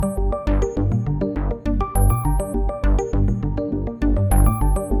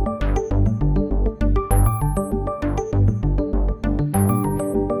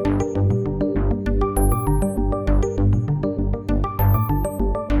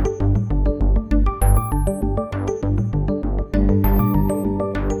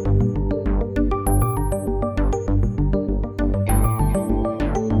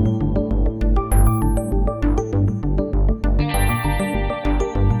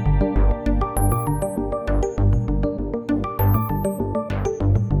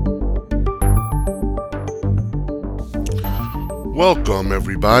Welcome,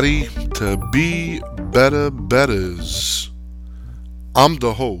 everybody, to Be Better Betters. I'm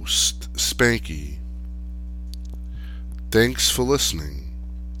the host, Spanky. Thanks for listening.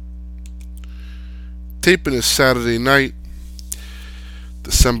 Taping is Saturday night,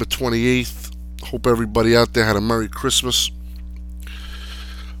 December 28th. Hope everybody out there had a Merry Christmas.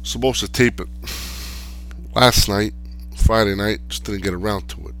 Supposed to tape it last night, Friday night, just didn't get around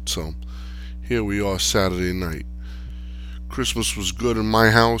to it. So here we are Saturday night. Christmas was good in my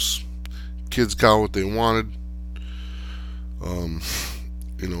house. Kids got what they wanted.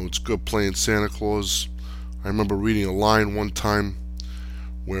 It's good playing Santa Claus. I remember reading a line one time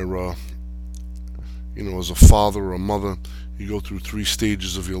where, as a father or a mother, you go through 3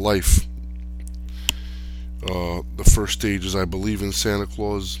 stages of your life. The first stage is I believe in Santa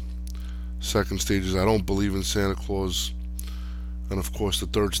Claus. Second stage is I don't believe in Santa Claus. And of course the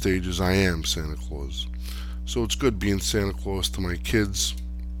third stage is I am Santa Claus. So it's good being Santa Claus to my kids.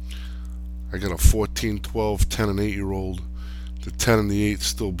 I got a 14, 12, 10, and 8-year-old. The 10 and the 8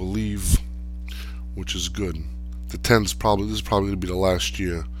 still believe, which is good. The 10's this is probably going to be the last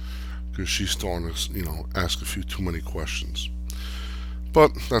year because she's starting to, ask a few too many questions.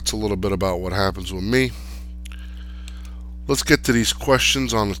 But that's a little bit about what happens with me. Let's get to these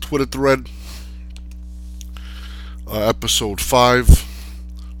questions on the Twitter thread. Episode 5.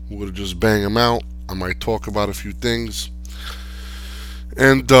 We're going to just bang them out. I might talk about a few things.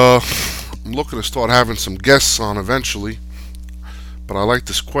 And I'm looking to start having some guests on eventually. But I like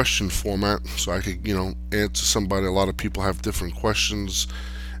this question format so I could, answer somebody. A lot of people have different questions.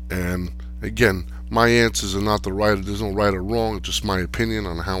 And again, my answers are not the right. There's no right or wrong. It's just my opinion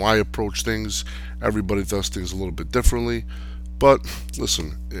on how I approach things. Everybody does things a little bit differently. But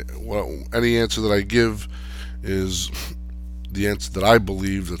listen, any answer that I give is the answer that I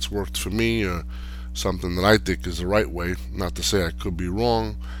believe that's worked for me, or something that I think is the right way. Not to say I could be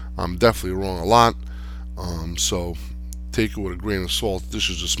wrong. I'm definitely wrong a lot. So take it with a grain of salt. This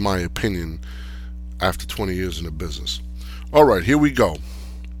is just my opinion after 20 years in the business. All right, here we go.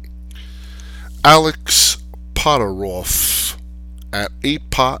 Alex Potteroff at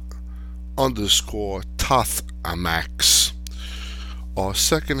 8pot_Tothamax. Are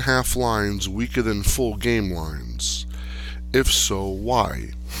second half lines weaker than full game lines? If so,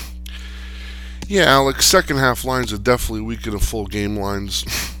 why? Yeah, Alex, second half lines are definitely weaker than full game lines.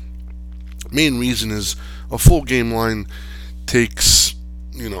 Main reason is a full game line takes,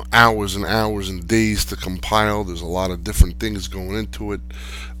 hours and hours and days to compile. There's a lot of different things going into it.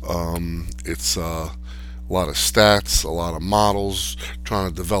 It's a lot of stats, a lot of models trying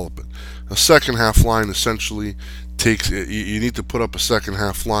to develop it. A second half line essentially takes, you need to put up a second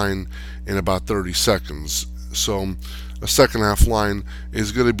half line in about 30 seconds. So a second half line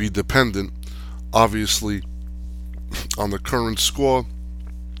is going to be dependent, obviously, on the current score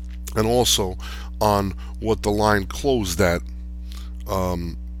and also on what the line closed at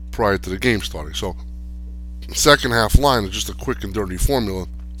prior to the game starting. So second half line is just a quick and dirty formula.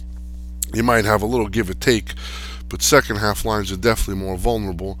 You might have a little give or take, but second half lines are definitely more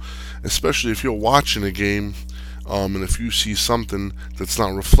vulnerable, especially if you're watching a game and if you see something that's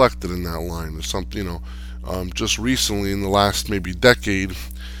not reflected in that line or something. Just recently in the last maybe decade,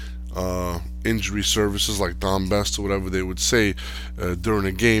 injury services like Don Best or whatever they would say during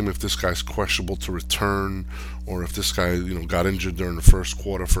a game, if this guy's questionable to return or if this guy got injured during the first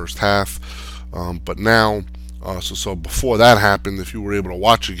quarter, first half. But now, so before that happened, if you were able to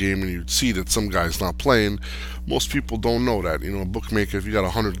watch a game and you'd see that some guy's not playing, most people don't know that. A bookmaker, if you got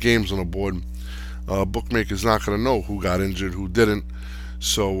 100 games on the board, a bookmaker's not going to know who got injured, who didn't.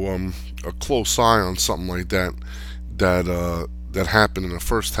 So a close eye on something like that happened in the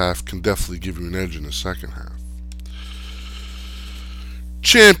first half can definitely give you an edge in the second half.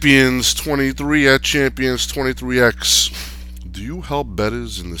 Champions 23 at Champions 23X. Do you help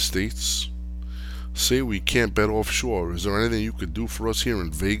bettors in the States? Say we can't bet offshore. Is there anything you could do for us here in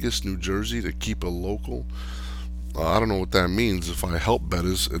Vegas, New Jersey to keep it local? I don't know what that means. If I help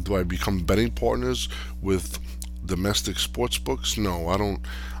bettors, do I become betting partners with domestic sports books? No, I don't.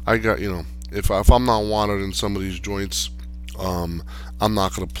 I got, if I'm not wanted in some of these joints, I'm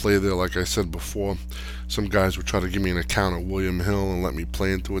not going to play there. Like I said before, some guys would try to give me an account at William Hill and let me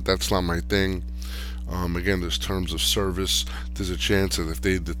play into it. That's not my thing. Again, there's terms of service. There's a chance that if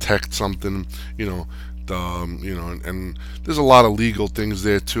they detect something, and there's a lot of legal things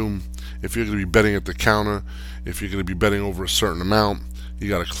there too. If you're going to be betting at the counter, if you're going to be betting over a certain amount, you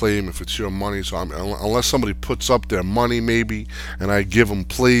got to claim if it's your money. So unless somebody puts up their money maybe and I give them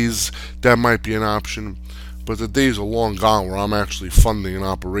plays, that might be an option. But the days are long gone where I'm actually funding an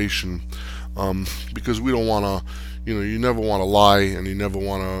operation because we don't want to, you never want to lie, and you never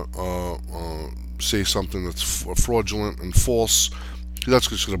want to say something that's fraudulent and false. That's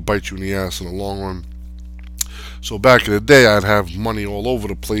just going to bite you in the ass in the long run. So back in the day, I'd have money all over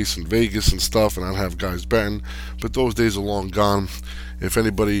the place in Vegas and stuff, and I'd have guys betting. But those days are long gone. If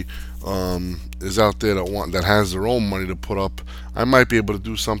anybody is out there that has their own money to put up, I might be able to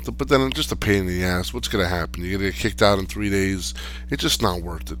do something. But then it's just a pain in the ass. What's gonna happen? You're gonna get kicked out in 3 days. It's just not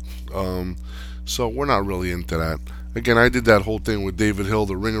worth it. So we're not really into that. Again, I did that whole thing with David Hill,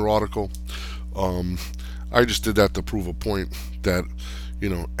 the Ringer article. Um, I just did that to prove a point that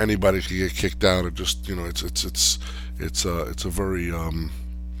anybody could get kicked out. Or just it's a very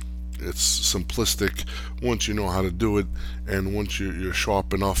it's simplistic once you know how to do it, and once you're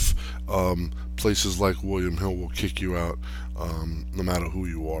sharp enough. Places like William Hill will kick you out, no matter who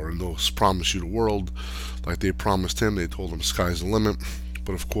you are, and they'll promise you the world, like they promised him. They told him sky's the limit,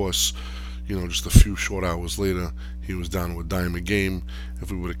 but of course, just a few short hours later, he was down to a dime a game.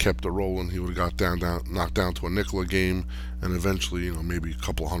 If we would have kept it rolling, he would have got knocked down to a nickel a game, and eventually, maybe a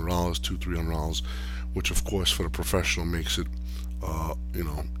couple of $100, $200-$300, which of course for the professional makes it,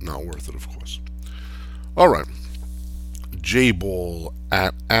 not worth it, of course. All right, J-Ball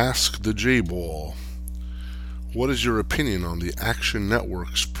at Ask the J-Ball. What is your opinion on the Action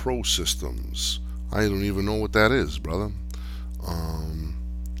Network's pro systems? I don't even know what that is, brother.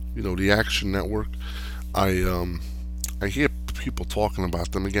 The Action Network. I hear people talking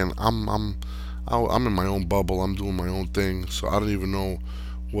about them. Again, I'm in my own bubble. I'm doing my own thing, so I don't even know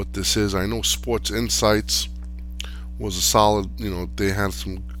what this is. I know Sports Insights was a solid. They had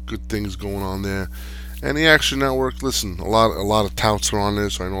some good things going on there. And the Action Network. Listen, a lot of touts are on there,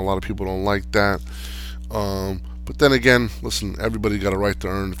 so I know a lot of people don't like that. But then again, listen, everybody got a right to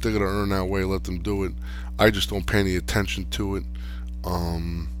earn. If they're gonna earn that way, let them do it. I just don't pay any attention to it.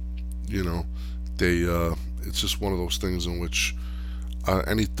 They it's just one of those things in which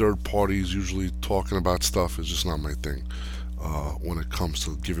any third parties usually talking about stuff is just not my thing when it comes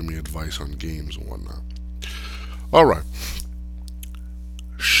to giving me advice on games and whatnot. All right,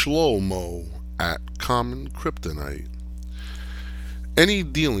 Shlomo at Common Kryptonite. Any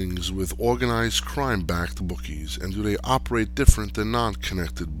dealings with organized crime-backed bookies, and do they operate different than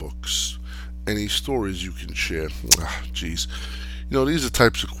non-connected books? Any stories you can share? Geez, these are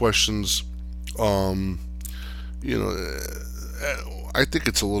types of questions. I think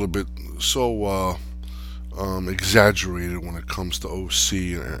it's a little bit so exaggerated when it comes to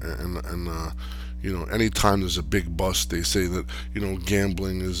OC and anytime there's a big bust, they say that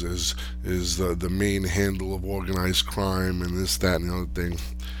gambling is the main handle of organized crime and this, that, and the other thing.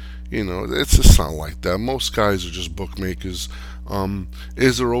 It's just not like that. Most guys are just bookmakers.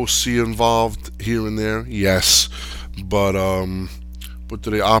 Is there OC involved here and there? Yes, but do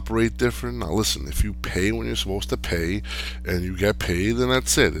they operate different? Now, listen, if you pay when you're supposed to pay, and you get paid, then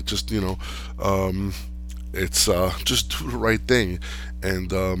that's it. It just it's just do the right thing,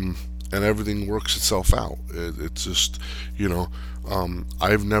 and everything works itself out. It's just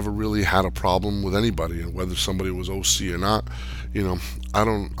I've never really had a problem with anybody, and whether somebody was OC or not, I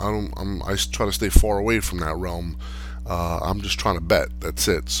try to stay far away from that realm. I'm just trying to bet. That's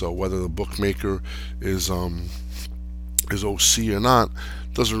it. So whether the bookmaker is OC or not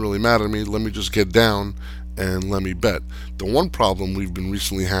doesn't really matter to me. Let me just get down and let me bet. The one problem we've been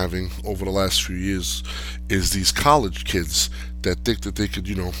recently having over the last few years is these college kids that think that they could,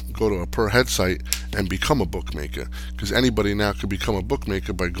 go to a per head site and become a bookmaker. Because anybody now could become a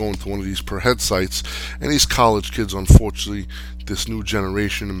bookmaker by going to one of these per head sites. And these college kids, unfortunately, this new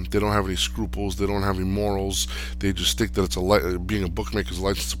generation, they don't have any scruples. They don't have any morals. They just think that being a bookmaker is a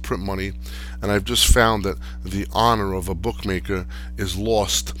license to print money. And I've just found that the honor of a bookmaker is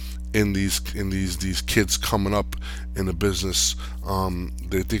lost in these kids coming up in the business.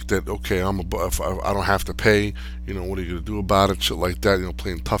 They think that, okay, if I don't have to pay, what are you gonna do about it? Shit like that,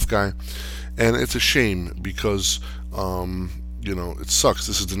 playing tough guy, and it's a shame because it sucks.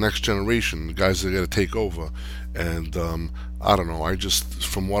 This is the next generation, the guys that are gonna take over, and I don't know. I just,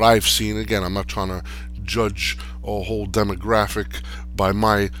 from what I've seen, again, I'm not trying to judge a whole demographic by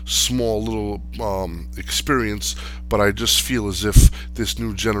my small little experience, but I just feel as if this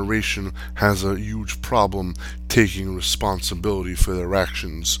new generation has a huge problem taking responsibility for their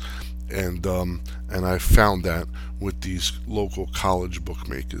actions, and I found that with these local college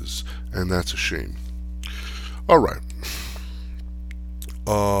bookmakers, and that's a shame. All right,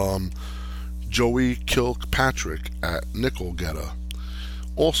 Joey Kilpatrick at Nickel Getter.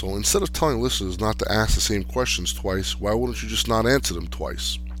 Also, instead of telling listeners not to ask the same questions twice, why wouldn't you just not answer them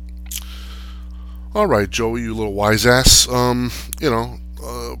twice? All right, Joey, you little wise ass.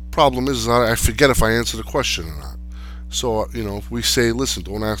 Problem is I forget if I answer the question or not. So if we say, listen,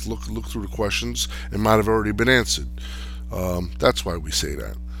 don't ask, look through the questions, it might have already been answered. That's why we say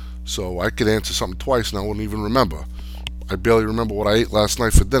that. So I could answer something twice and I wouldn't even remember. I barely remember what I ate last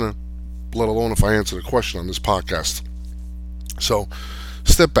night for dinner, let alone if I answered a question on this podcast. So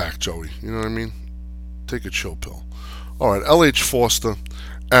step back, Joey. You know what I mean? Take a chill pill. All right, L.H. Foster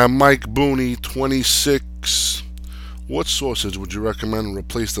and Mike Booney, 26. What sources would you recommend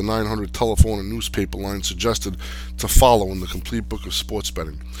replace the 900 telephone and newspaper lines suggested to follow in the Complete Book of Sports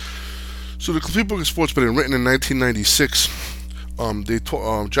Betting? So the Complete Book of Sports Betting, written in 1996,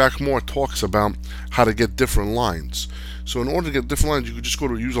 Jack Moore talks about how to get different lines. So in order to get different lines, you could just go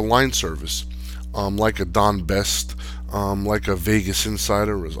to use a line service, like a Don Best, like a Vegas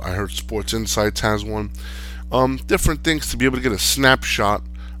Insider. As I heard Sports Insights has one. Different things to be able to get a snapshot.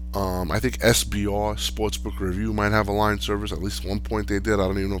 I think SBR, Sportsbook Review, might have a line service. At least at one point they did. I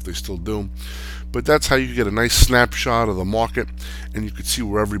don't even know if they still do. But that's how you get a nice snapshot of the market, and you can see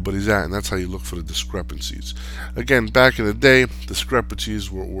where everybody's at, and that's how you look for the discrepancies. Again, back in the day,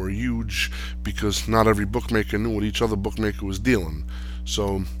 discrepancies were huge because not every bookmaker knew what each other bookmaker was dealing.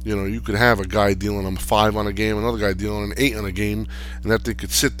 So, you could have a guy dealing a 5 on a game, another guy dealing an 8 on a game, and that thing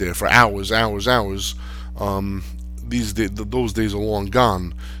could sit there for hours. Those days are long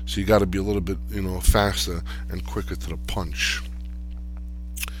gone, so you got to be a little bit, faster and quicker to the punch.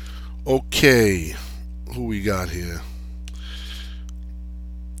 Okay, who we got here?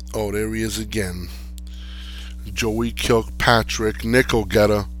 Oh, there he is again. Joey Kilpatrick, Nickel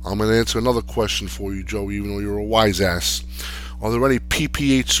Getter. I'm going to answer another question for you, Joey, even though you're a wise ass. Are there any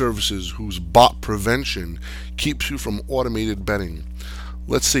PPH services whose bot prevention keeps you from automated betting?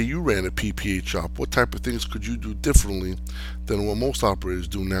 Let's say you ran a PPH shop. What type of things could you do differently than what most operators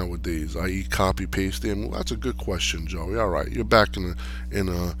do nowadays, i.e., copy paste in? Well, that's a good question, Joey. All right, you're back in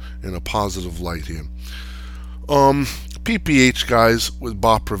a positive light here. PPH guys with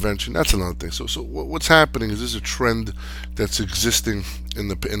bot prevention. That's another thing. So what's happening is there's a trend that's existing in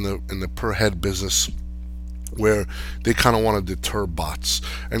the per head business, where they kind of want to deter bots.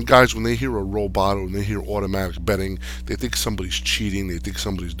 And guys, when they hear a robot or when they hear automatic betting, they think somebody's cheating, they think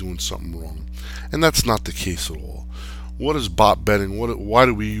somebody's doing something wrong. And that's not the case at all. What is bot betting? Why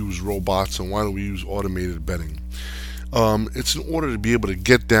do we use robots, and why do we use automated betting? It's in order to be able to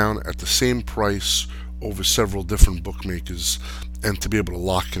get down at the same price over several different bookmakers and to be able to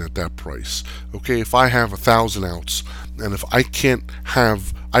lock in at that price. Okay, if I have 1,000 outs, and if I can't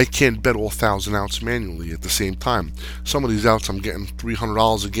bet all 1,000 outs manually at the same time. Some of these outs I'm getting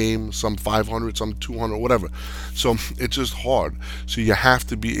 $300 a game, some $500, some $200, whatever. So it's just hard. So you have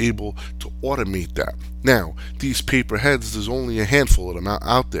to be able to automate that. Now, these paper heads, there's only a handful of them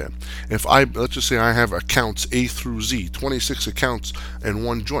out there. Let's just say I have accounts A through Z, 26 accounts in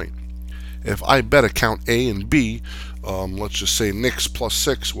one joint. If I bet account A and B, let's just say Knicks plus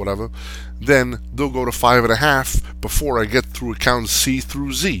 6, whatever, then they'll go to 5.5 before I get through accounts C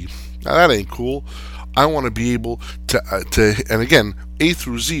through Z. Now that ain't cool. I want to be able to, and again, A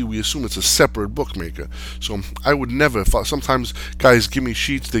through Z, we assume it's a separate bookmaker. So I would never, sometimes guys give me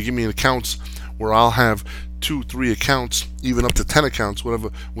sheets, they give me accounts where I'll have 2, 3 accounts, even up to 10 accounts, whatever,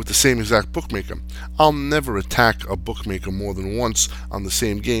 with the same exact bookmaker. I'll never attack a bookmaker more than once on the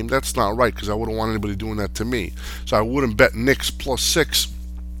same game. That's not right, because I wouldn't want anybody doing that to me. So I wouldn't bet Knicks plus 6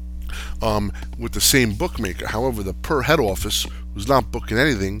 with the same bookmaker. However, the per head office, who's not booking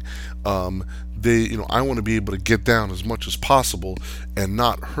anything, I want to be able to get down as much as possible and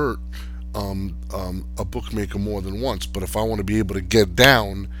not hurt a bookmaker more than once. But if I want to be able to get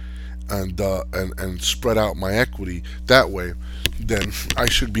down and spread out my equity that way, then I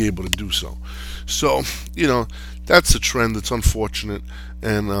should be able to do so. So, that's a trend that's unfortunate,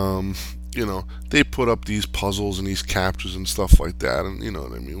 and they put up these puzzles and these captures and stuff like that, and you know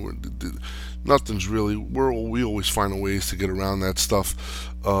what I mean. Nothing's really. We always find ways to get around that stuff,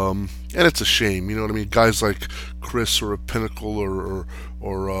 and it's a shame. You know what I mean? Guys like Chris or a Pinnacle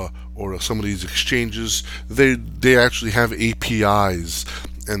or some of these exchanges, they actually have APIs,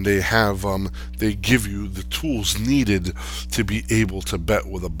 and they give you the tools needed to be able to bet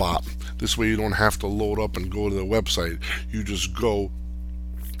with a bot. This way you don't have to load up and go to the website. You just go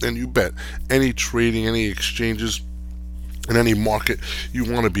and you bet. Any trading, any exchanges, in any market,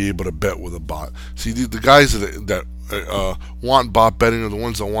 you want to be able to bet with a bot. See, the guys that want bot betting are the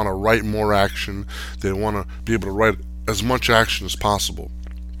ones that want to write more action. They want to be able to write as much action as possible,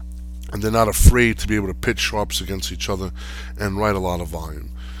 and they're not afraid to be able to pitch sharps against each other and write a lot of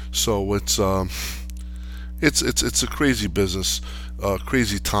volume. So it's a crazy business,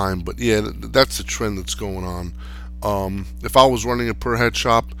 crazy time. But yeah, that's the trend that's going on. If I was running a per head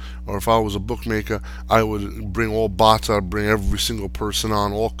shop, or if I was a bookmaker, I would bring all bots. I'd bring every single person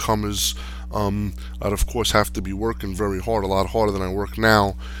on, all comers. I'd of course have to be working very hard, a lot harder than I work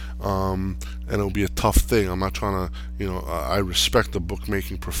now, and it'll be a tough thing. I'm not trying to, I respect the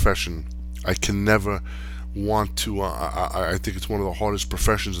bookmaking profession. I can never want to. I think it's one of the hardest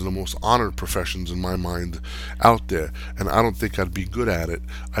professions and the most honored professions in my mind out there, and I don't think I'd be good at it.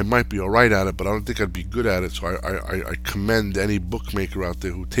 I might be all right at it, but I don't think I'd be good at it. So I commend any bookmaker out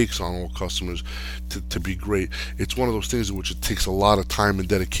there who takes on all customers to be great. It's one of those things in which it takes a lot of time and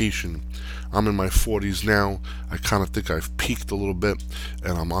dedication. I'm in my 40s now. I kind of think I've peaked a little bit,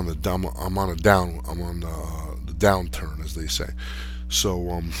 and I'm on the down. I'm on the downturn, as they say.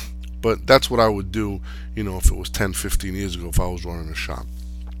 So, but that's what I would do, if it was 10, 15 years ago, if I was running a shop.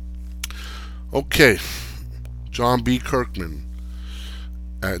 Okay, John B. Kirkman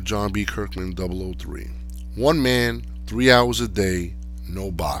at John B. Kirkman 003. One man, 3 hours a day,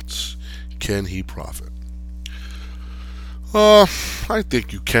 no bots. Can he profit? I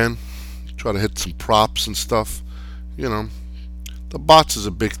think you can. Try to hit some props and stuff. The bots is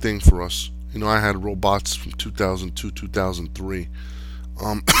a big thing for us. I had robots from 2002, 2003,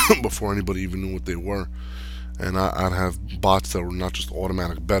 before anybody even knew what they were. And I'd have bots that were not just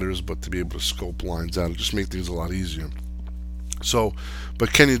automatic bettors, but to be able to scope lines out. It just make things a lot easier. So,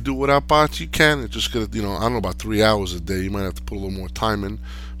 but can you do it without bots? You can. It just I don't know, about 3 hours a day. You might have to put a little more time in.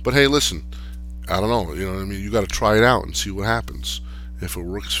 But hey, listen, I don't know. You know what I mean? You got to try it out and see what happens. If it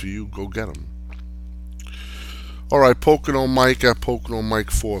works for you, go get them. All right, Pocono Mike at Pocono Mike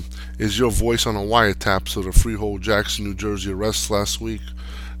 4. Is your voice on a wiretap to the Freehold Jackson, New Jersey arrests last week?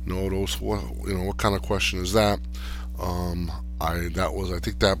 No, what kind of question is that? I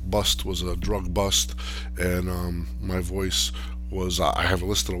think that bust was a drug bust, and my voice was. I have a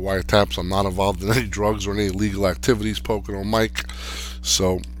list of wiretaps. I'm not involved in any drugs or any illegal activities, Pocono Mike.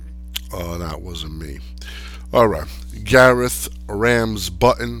 So that wasn't me. All right, Gareth Rams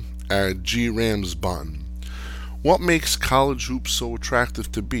Button at G Rams Button. What makes college hoops so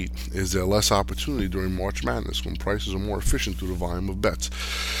attractive to beat? Is there less opportunity during March Madness when prices are more efficient through the volume of bets?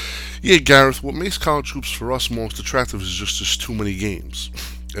 Yeah, Gareth, what makes college hoops for us most attractive is just there's too many games.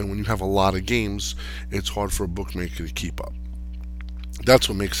 And when you have a lot of games, it's hard for a bookmaker to keep up. That's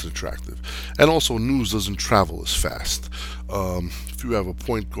what makes it attractive. And also, news doesn't travel as fast. If you have a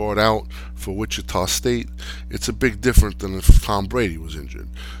point guard out for Wichita State, it's a big difference than if Tom Brady was injured.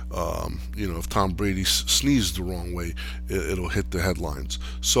 If Tom Brady sneezed the wrong way, it'll hit the headlines.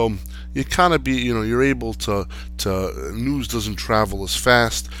 So you kind of you're able to news doesn't travel as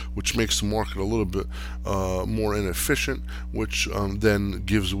fast, which makes the market a little bit more inefficient, which then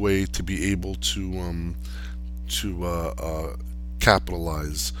gives way to be able to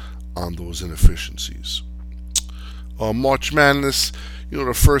capitalize on those inefficiencies. March Madness,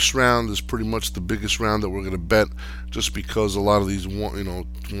 the first round is pretty much the biggest round that we're going to bet, just because a lot of these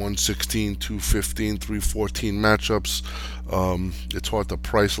 116, 215, 314 matchups, it's hard to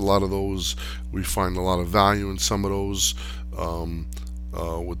price a lot of those. We find a lot of value in some of those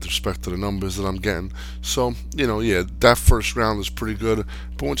with respect to the numbers that I'm getting. So, that first round is pretty good,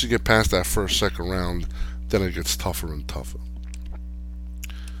 but once you get past that second round, then it gets tougher and tougher.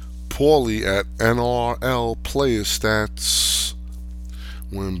 Paulie at NRL Player Stats.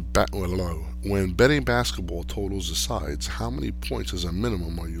 When betting basketball totals asides, how many points as a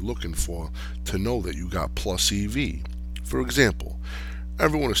minimum are you looking for to know that you got plus EV? For example,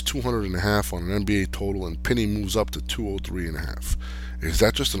 everyone is 200.5 on an NBA total and Penny moves up to 203.5. Is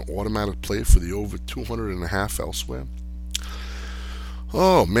that just an automatic play for the over 200.5 elsewhere?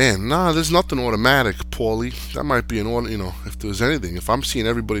 Oh man, there's nothing automatic, Paulie. That might be if there's anything. If I'm seeing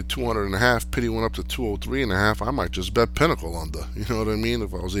everybody 200.5, Pity went up to 203.5, I might just bet Pinnacle under. You know what I mean?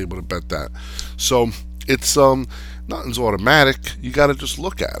 If I was able to bet that. So it's nothing's automatic. You got to just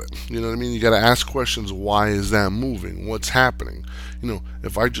look at it. You know what I mean? You got to ask questions. Why is that moving? What's happening?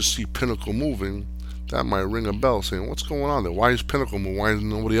 If I just see Pinnacle moving, that might ring a bell saying, what's going on there? Why is Pinnacle moving? Why is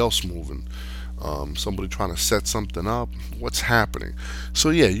nobody else moving? Somebody trying to set something up. What's happening?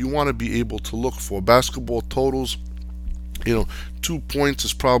 So yeah, you want to be able to look for basketball totals. 2 points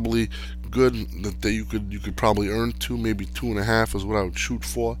is probably good. That you could probably earn 2, maybe 2.5 is what I would shoot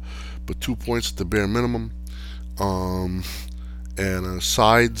for, but 2 points at the bare minimum. And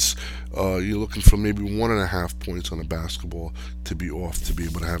sides, you're looking for maybe 1.5 points on a basketball to be off to be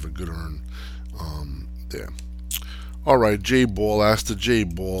able to have a good earn there. All right, J Ball. Ask the J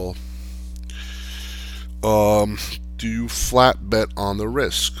Ball. Do you flat bet on the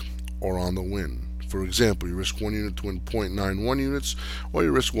risk or on the win? For example, you risk 1 unit to win 0.91 units, or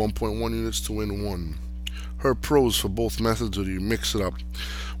you risk 1.1 units to win 1. her pros for both methods, or do you mix it up?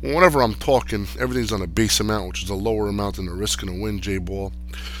 Well, whenever I'm talking, everything's on a base amount, which is a lower amount than the risk and a win, J-ball.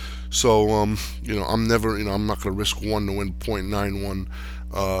 So, I'm never, I'm not going to risk one to win .91.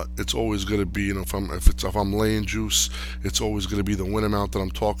 It's always going to be, if I'm laying juice, it's always going to be the win amount that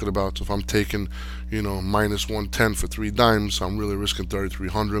I'm talking about. So if I'm taking, minus 110 for 3 dimes, I'm really risking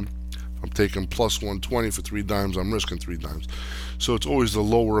 3,300. If I'm taking plus 120 for 3 dimes, I'm risking 3 dimes. So it's always the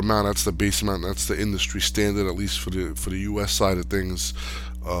lower amount. That's the base amount. That's the industry standard, at least for the U.S. side of things,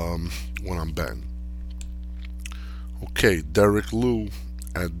 when I'm betting. Okay, Derek Lou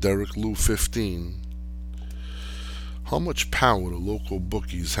at Derek Lou 15. How much power do local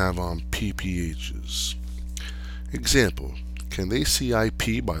bookies have on PPHs? Example, can they see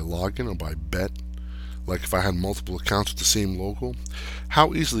IP by login or by bet? Like if I had multiple accounts with the same local?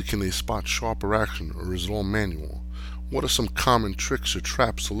 How easily can they spot sharper action, or is it all manual? What are some common tricks or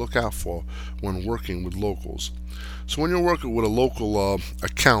traps to look out for when working with locals? So when you're working with a local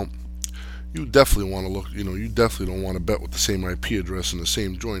account, you definitely want to look, you definitely don't want to bet with the same IP address in the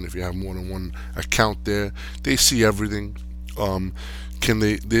same joint if you have more than one account there. They see everything.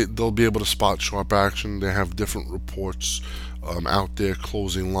 They'll be able to spot sharp action. They have different reports out there,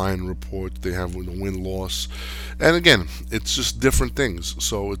 closing line report. They have the win-loss. And again, it's just different things.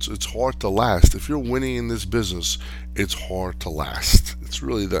 So it's hard to last. If you're winning in this business, it's hard to last. It's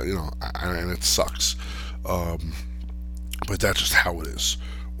really that, and it sucks. But that's just how it is.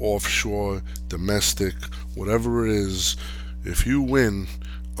 Offshore, domestic, whatever it is, if you win,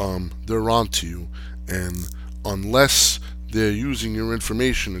 they're onto you. And unless they're using your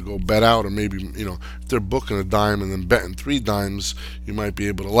information to go bet out, or maybe, if they're booking a dime and then betting 3 dimes, you might be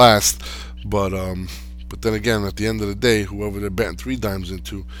able to last. But then again, at the end of the day, whoever they're betting 3 dimes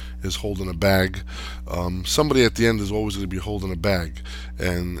into is holding a bag. Somebody at the end is always going to be holding a bag,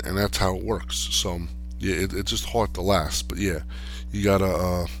 and that's how it works. So yeah, it's just hard to last. But yeah, you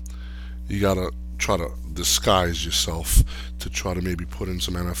gotta try to disguise yourself to try to maybe put in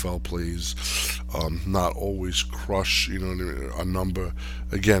some NFL plays. Not always crush, a number.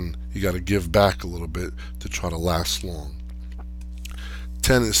 Again, you got to give back a little bit to try to last long.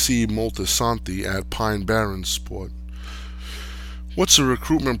 Tennessee Moltisanti at Pine Barrens Sport. What's the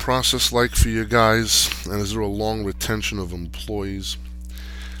recruitment process like for you guys, and is there a long retention of employees?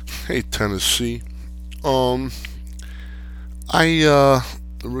 Hey Tennessee, the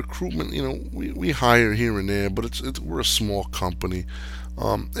recruitment, we hire here and there, but we're a small company.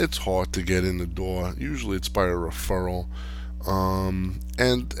 It's hard to get in the door. Usually it's by a referral.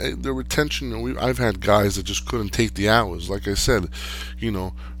 And the retention, I've had guys that just couldn't take the hours. Like I said,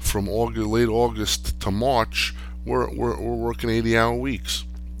 from late August to March, we're working 80-hour weeks.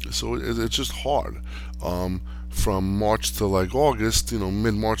 So it's just hard. From March to like August,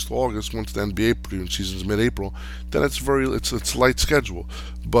 mid-March to August, once the NBA season's mid-April, then it's light schedule.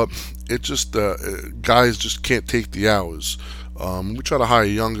 But it just guys just can't take the hours. We try to hire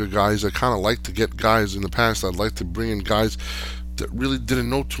younger guys. I kind of like to get guys in the past. I'd like to bring in guys that really didn't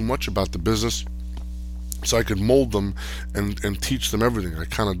know too much about the business, so I could mold them and teach them everything. I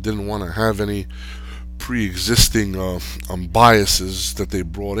kind of didn't want to have any pre-existing biases that they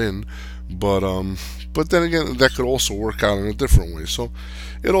brought in, but then again, that could also work out in a different way. So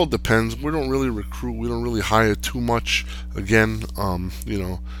it all depends. We don't really recruit. We don't really hire too much. Again,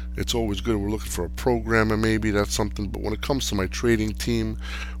 it's always good. We're looking for a programmer, maybe that's something. But when it comes to my trading team,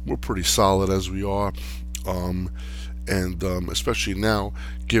 we're pretty solid as we are. And especially now,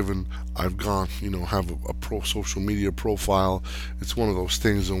 given I've gone, have a pro social media profile, it's one of those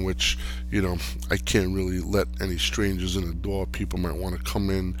things in which, I can't really let any strangers in the door. People might want to come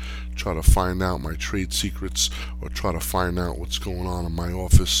in, try to find out my trade secrets, or try to find out what's going on in my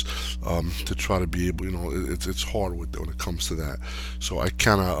office, to try to be able, it's hard when it comes to that. So I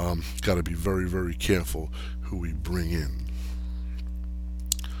kind of got to be very, very careful who we bring in.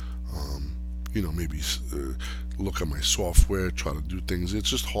 Maybe look at my software, try to do things. It's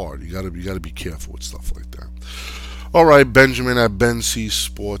just hard. You gotta be careful with stuff like that. All right, Benjamin at Ben C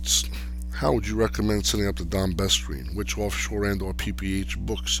Sports. How would you recommend setting up the Don Best screen? Which offshore and or PPH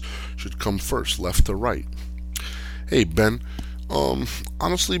books should come first, left or right? Hey Ben,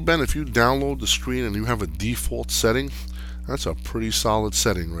 honestly Ben, if you download the screen and you have a default setting, that's a pretty solid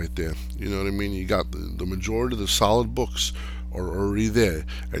setting right there. You know what I mean? You got the majority of the solid books are already there,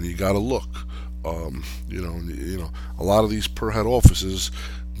 and you got to look. A lot of these per head offices,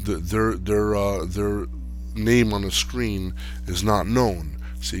 their name on the screen is not known,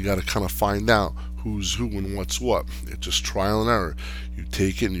 so you got to kind of find out who's who and what's what. It's just trial and error. You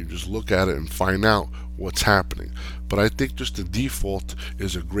take it and you just look at it and find out what's happening. But I think just the default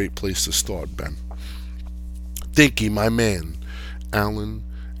is a great place to start, Ben. Dinky, my man. Alan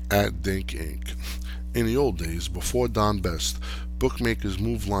at Dink Inc. In the old days, before Don Best, bookmakers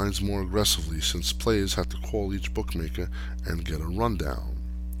moved lines more aggressively since players had to call each bookmaker and get a rundown.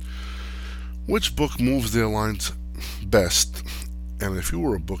 Which book moves their lines best? And if you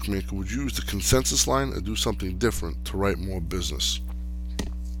were a bookmaker, would you use the consensus line or do something different to write more business?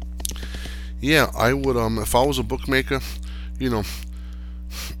 Yeah, I would. If I was a bookmaker, you know,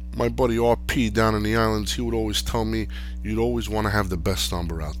 my buddy RP down in the islands, he would always tell me you'd always want to have the best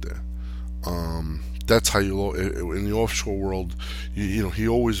number out there. That's how in the offshore world. He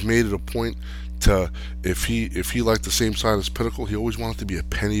always made it a point to if he liked the same side as Pinnacle, he always wanted to be a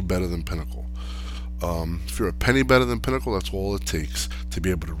penny better than Pinnacle. If you're a penny better than Pinnacle, that's all it takes to be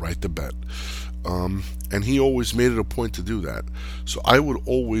able to write the bet. And he always made it a point to do that. So I would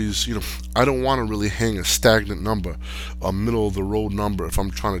always, I don't want to really hang a stagnant number, a middle of the road number if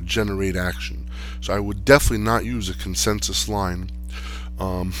I'm trying to generate action. So I would definitely not use a consensus line.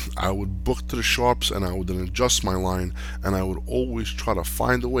 I would book to the sharps and I would then adjust my line, and I would always try to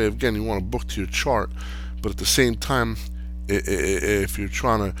find a way. Again, you want to book to your chart, but at the same time, if you're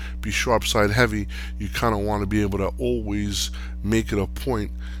trying to be sharp side heavy, you kind of want to be able to always make it a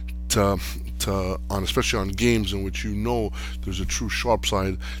point to especially on games in which there's a true sharp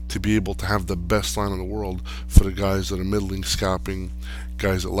side, to be able to have the best line in the world for the guys that are middling scalping,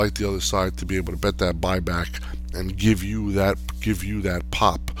 guys that like the other side, to be able to bet that buyback and give you that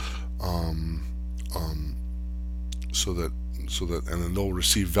pop, so that and then they'll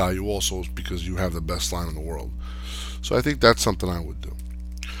receive value also because you have the best line in the world. So I think that's something I would do.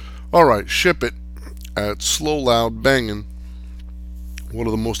 All right, ship it at Slow Loud Bangin'. What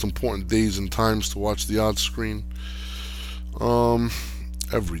are the most important days and times to watch the odds screen?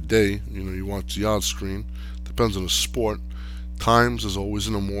 Every day, you watch the odds screen. Depends on the sport. Times is always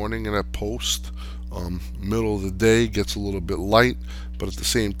in the morning and at post. Middle of the day gets a little bit light, but at the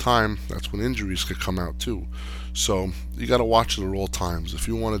same time, that's when injuries could come out too. So you got to watch it at all times. If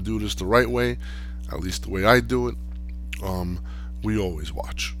you want to do this the right way, at least the way I do it, we always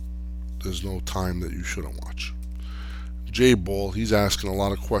watch. There's no time that you shouldn't watch. J-Ball, he's asking a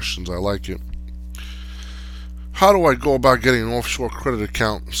lot of questions. I like it. How do I go about getting an offshore credit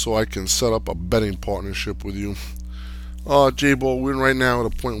account so I can set up a betting partnership with you? J-Ball, we're right now at a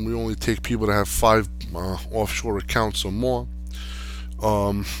point where we only take people that have 5 offshore accounts or more.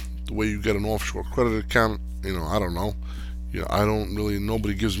 The way you get an offshore credit account, I don't know. I don't really,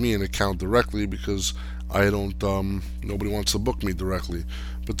 nobody gives me an account directly because I don't, nobody wants to book me directly.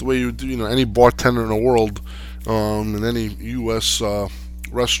 But the way you do, any bartender in the world, in any U.S.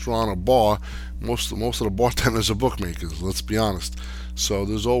 Restaurant or bar, most of the bartenders are bookmakers, let's be honest. So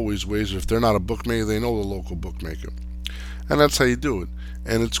there's always ways. If they're not a bookmaker, they know the local bookmaker. And that's how you do it.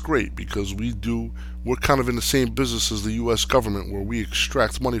 And it's great because we're kind of in the same business as the U.S. government, where we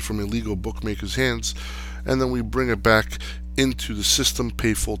extract money from illegal bookmakers' hands and then we bring it back into the system,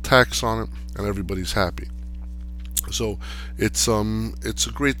 pay full tax on it, and everybody's happy. So it's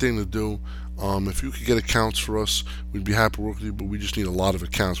a great thing to do. If you could get accounts for us, we'd be happy to work with you, but we just need a lot of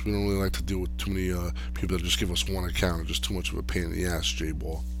accounts. We don't really like to deal with too many people that just give us one account. It's just too much of a pain in the ass,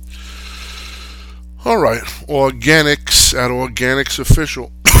 J-Ball. All right, Organics at Organics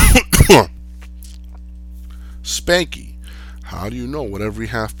Official. Spanky, how do you know what every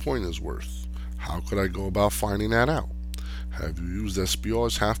half point is worth? How could I go about finding that out? Have you used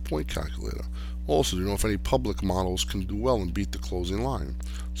SBR's half point calculator? Also, do you know if any public models can do well and beat the closing line,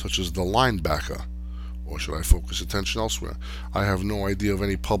 such as the linebacker? Or should I focus attention elsewhere? I have no idea of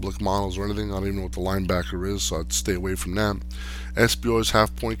any public models or anything. I don't even know what the linebacker is, so I'd stay away from that. SBR's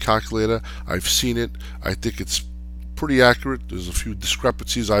half point calculator, I've seen it. I think it's pretty accurate. There's a few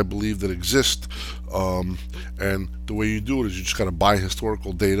discrepancies I believe that exist, and the way you do it is you just got to buy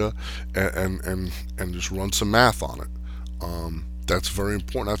historical data and just run some math on it. That's very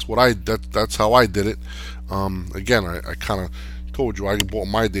important. That's how I did it. Again, I kind of told you I bought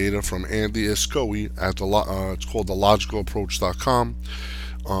my data from Andy Escoe at it's called thelogicalapproach.com.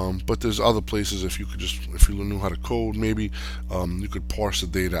 But there's other places. If you knew how to code, maybe you could parse the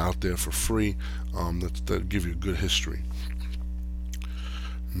data out there for free. That give you a good history.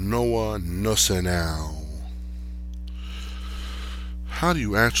 Noah Nussenau. How do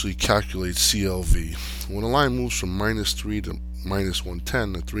you actually calculate CLV? When a line moves from -3 to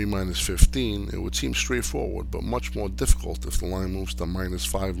 -110 to 3 -15, it would seem straightforward, but much more difficult if the line moves to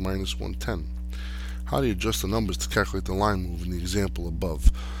 -5 -110. How do you adjust the numbers to calculate the line move in the example above?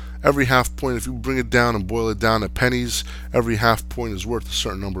 Every half point, if you bring it down and boil it down to pennies, every half point is worth a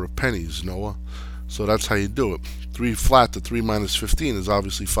certain number of pennies, Noah. So that's how you do it. 3 flat to 3 -15 is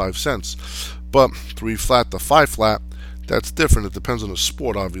obviously 5 cents. But 3 flat to 5 flat, that's different. It depends on the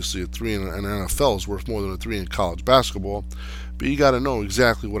sport, obviously. A 3 in an NFL is worth more than a 3 in college basketball. But you got to know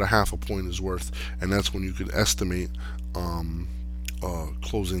exactly what a half a point is worth, and that's when you could estimate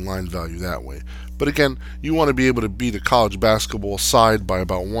closing line value that way. But again, you want to be able to beat a college basketball side by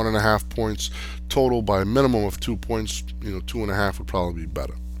about 1.5 points, total by a minimum of 2 points. 2.5 would probably be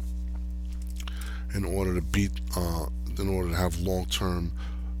better in order to beat, in order to have long-term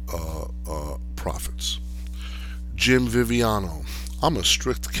profits. Jim Viviano, I'm a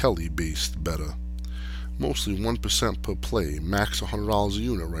strict Kelly-based better. Mostly 1% per play, max $100 a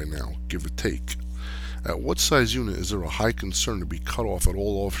unit right now, give or take. At what size unit is there a high concern to be cut off at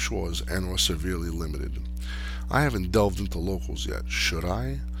all offshores and or severely limited? I haven't delved into locals yet. Should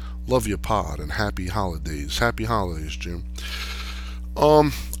I? Love your pod and happy holidays. Happy holidays, Jim.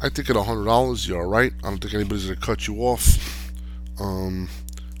 I think at $100 you're alright. I don't think anybody's gonna cut you off.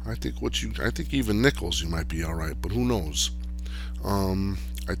 I think even nickels you might be alright, but who knows?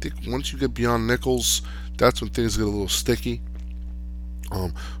 I think once you get beyond nickels, that's when things get a little sticky.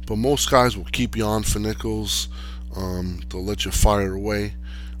 But most guys will keep you on for nickels. They'll let you fire away.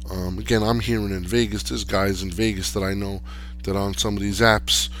 Again, I'm hearing in Vegas, there's guys in Vegas that I know that on some of these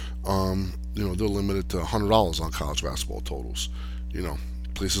apps, they're limited to $100 on college basketball totals.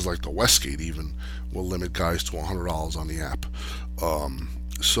 Places like the Westgate even will limit guys to $100 on the app.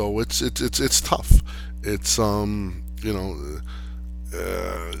 So it's tough. It's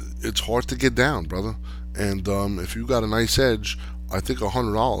hard to get down, brother. And if you got a nice edge, I think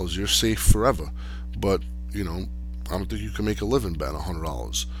 $100 you're safe forever. But I don't think you can make a living betting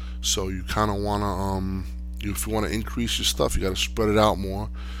 $100. So you kind of want to, if you want to increase your stuff, you got to spread it out more,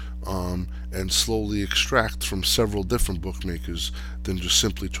 and slowly extract from several different bookmakers than just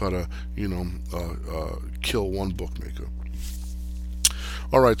simply try to, kill one bookmaker.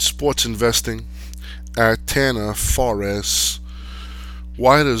 All right, sports investing. At Tana Fares,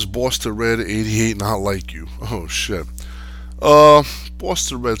 why does Boston Red 88 not like you? Oh shit.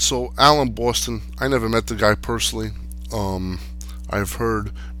 Boston Red. So Alan Boston, I never met the guy personally. I've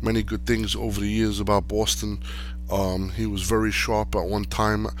heard many good things over the years about Boston. He was very sharp at one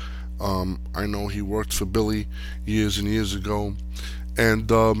time. I know he worked for Billy years and years ago, and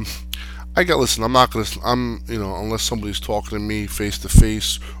listen. Unless somebody's talking to me face to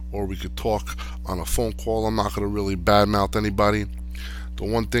face, or we could talk on a phone call, I'm not gonna really badmouth anybody. The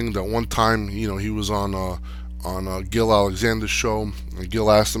one thing that one time, he was on Gil Alexander's show, and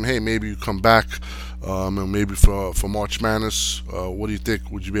Gil asked him, "Hey, maybe you come back, and maybe for March Madness. What do you think?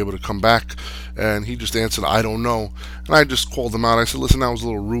 Would you be able to come back?" And he just answered, "I don't know." And I just called him out. I said, "Listen, that was a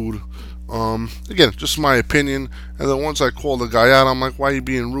little rude. Again, just my opinion." And then once I called the guy out, I'm like, "Why are you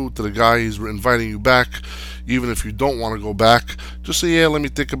being rude to the guy? He's inviting you back, even if you don't want to go back. Just say, yeah, let me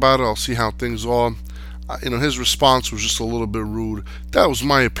think about it. I'll see how things are." His response was just a little bit rude. That was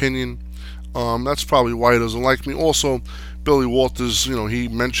my opinion. That's probably why he doesn't like me. Also, Billy Walters, he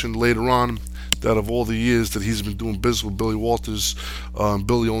mentioned later on that of all the years that he's been doing business with Billy Walters,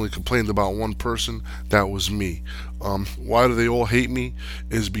 Billy only complained about one person. That was me. Why do they all hate me?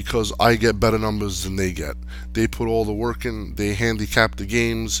 Is because I get better numbers than they get. They put all the work in, they handicap the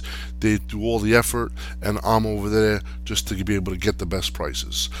games, they do all the effort, and I'm over there just to be able to get the best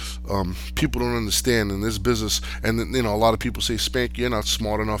prices. People don't understand in this business, and a lot of people say, "Spank, you're not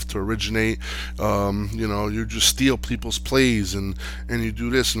smart enough to originate. You just steal people's plays and you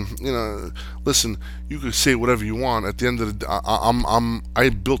do this." And listen, you could say whatever you want. At the end of the day, I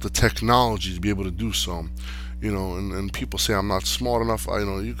built the technology to be able to do so. And people say I'm not smart enough.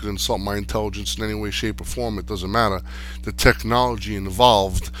 You can insult my intelligence in any way, shape, or form. It doesn't matter. The technology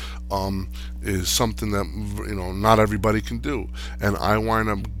involved is something that not everybody can do, and I wind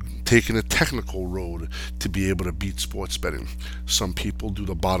up taking a technical road to be able to beat sports betting. Some people do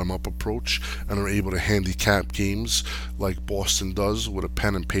the bottom-up approach and are able to handicap games like Boston does with a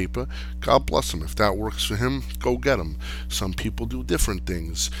pen and paper. God bless him. If that works for him, go get him. Some people do different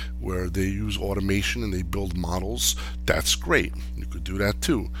things where they use automation and they build models. That's great. You could do that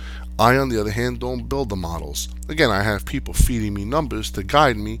too. I, on the other hand, don't build the models. Again, I have people feeding me numbers to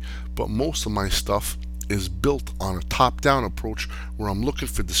guide me, but most of my stuff is built on a top-down approach where I'm looking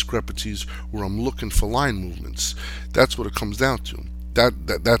for discrepancies, where I'm looking for line movements. That's what it comes down to.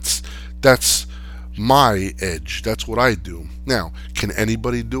 That's my edge. That's what I do. Now, can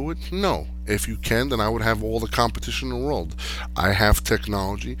anybody do it? No. If you can, then I would have all the competition in the world. I have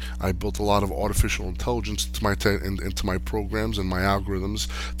technology. I built a lot of artificial intelligence into my programs and my algorithms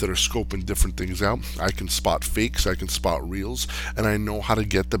that are scoping different things out. I can spot fakes. I can spot reals, and I know how to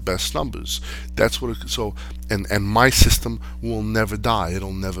get the best numbers. That's what. And my system will never die.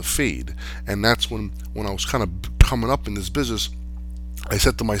 It'll never fade. And that's when I was kind of coming up in this business. I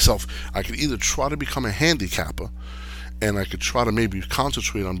said to myself, I could either try to become a handicapper, and I could try to maybe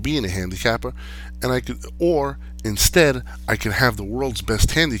concentrate on being a handicapper, or instead, I could have the world's best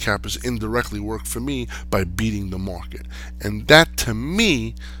handicappers indirectly work for me by beating the market. And that, to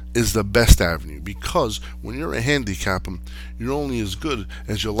me, is the best avenue, because when you're a handicapper, you're only as good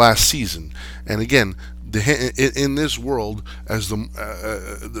as your last season. And again, in this world, as the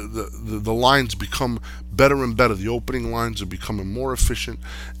lines become better and better, the opening lines are becoming more efficient,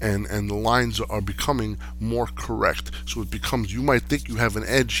 and the lines are becoming more correct. So it becomes, you might think you have an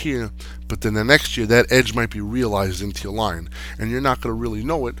edge here, but then the next year that edge might be realized into your line, and you're not going to really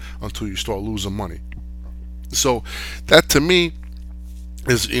know it until you start losing money. So that, to me,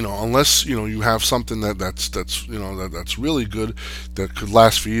 is, unless you have something that's really good, that could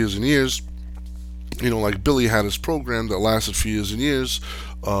last for years and years. Like Billy had his program that lasted for years and years,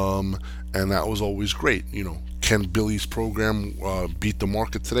 and that was always great. Can Billy's program beat the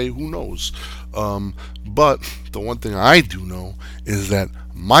market today? Who knows? But the one thing I do know is that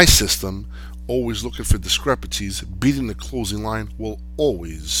my system, always looking for discrepancies, beating the closing line, will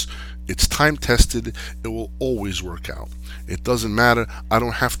always. It's time tested. It will always work out. It doesn't matter. I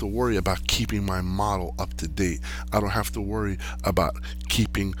don't have to worry about keeping my model up to date. I don't have to worry about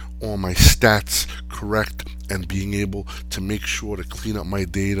keeping all my stats correct and being able to make sure to clean up my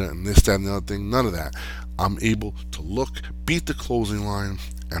data and this, that, and the other thing. None of that. I'm able to look, beat the closing line,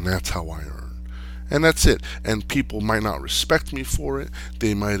 and that's how I earn. And that's it. And people might not respect me for it.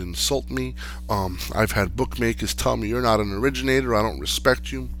 They might insult me. I've had bookmakers tell me, "You're not an originator. I don't respect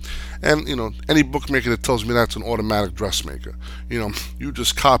you." And any bookmaker that tells me that's an automatic dressmaker. You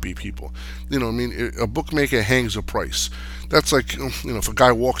just copy people. A bookmaker hangs a price. That's like, if a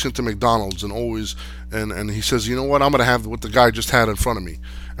guy walks into McDonald's and he says, "You know what? I'm gonna have what the guy just had in front of me."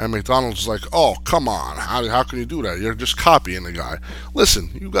 And McDonald's is like, "Oh, come on. How can you do that? You're just copying the guy." Listen,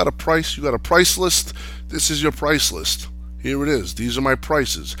 you got a price. You got a price list. This is your price list. Here it is. These are my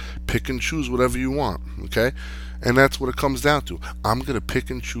prices. Pick and choose whatever you want. Okay? And that's what it comes down to. I'm going to pick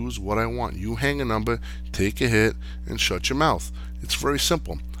and choose what I want. You hang a number, take a hit, and shut your mouth. It's very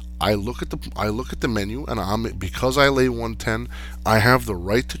simple. I look at the menu, and because I lay 110, I have the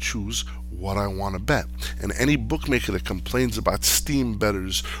right to choose what I want to bet. And any bookmaker that complains about steam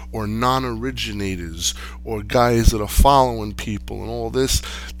bettors or non-originators or guys that are following people and all this,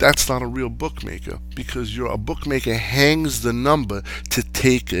 that's not a real bookmaker, because a bookmaker hangs the number to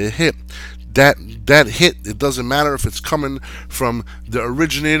take a hit. That hit, it doesn't matter if it's coming from the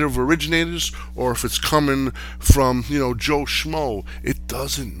originator of originators or if it's coming from Joe Schmo. It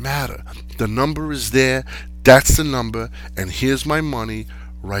doesn't matter. The number is there. That's the number, and here's my money.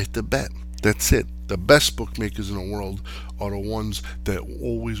 Write the bet. That's it. The best bookmakers in the world are the ones that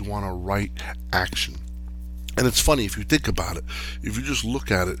always want to write action. And it's funny, if you think about it, if you just look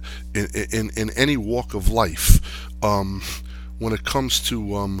at it in any walk of life, when it comes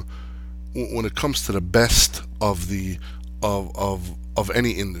to the best of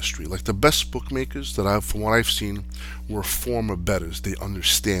any industry, like the best bookmakers from what I've seen, were former bettors. They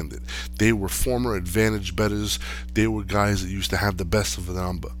understand it. They were former advantage bettors. They were guys that used to have the best of the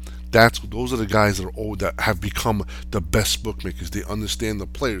number. Those are the guys that have become the best bookmakers. They understand the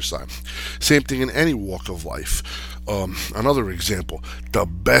player side. Same thing in any walk of life. Another example: the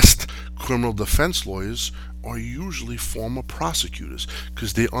best criminal defense lawyers are usually former prosecutors,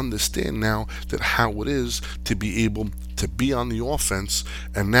 because they understand now that how it is to be able to be on the offense,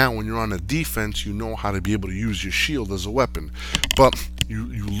 and now when you're on the defense, you know how to be able to use your shield as a weapon. But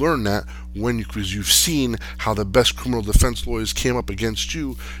you learn that because you've seen how the best criminal defense lawyers came up against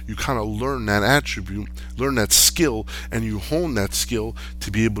you. You kind of learn that attribute, learn that skill, and you hone that skill to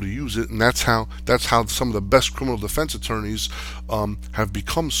be able to use it. And that's how some of the best criminal defense attorneys have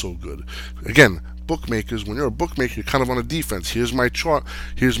become so good. Again, bookmakers, when you're a bookmaker, you're kind of on a defense. Here's my chart,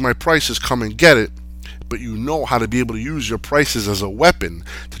 here's my prices, come and get it. But you know how to be able to use your prices as a weapon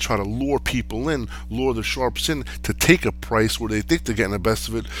to try to lure people in, lure the sharps in, to take a price where they think they're getting the best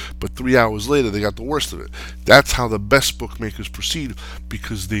of it, but 3 hours later they got the worst of it. That's how the best bookmakers proceed,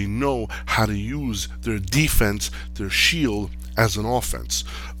 because they know how to use their defense, their shield, as an offense,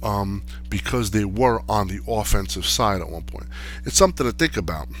 because they were on the offensive side at one point. It's something to think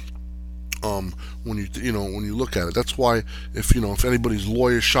about. when when you look at it. That's why if anybody's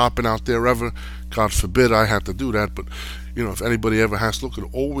lawyer shopping out there ever, God forbid I have to do that, but if anybody ever has to look at it,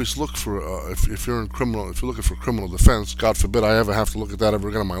 always look for if you're if you're looking for criminal defense, God forbid I ever have to look at that ever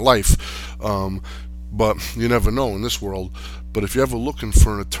again in my life. But you never know in this world. But if you're ever looking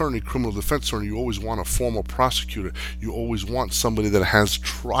for an attorney, criminal defense attorney, you always want a former prosecutor. You always want somebody that has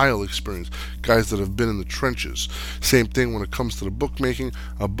trial experience, guys that have been in the trenches. Same thing when it comes to the bookmaking.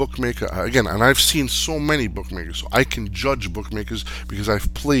 A bookmaker, again, and I've seen so many bookmakers, so I can judge bookmakers because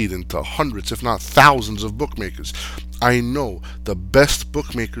I've played into hundreds, if not thousands, of bookmakers. I know the best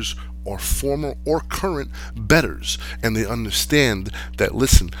bookmakers are former or current bettors, and they understand that,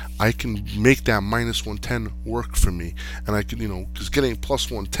 listen, I can make that minus 110 work for me, and I can, because getting plus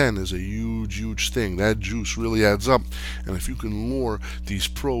 110 is a huge thing. That juice really adds up, and if you can lure these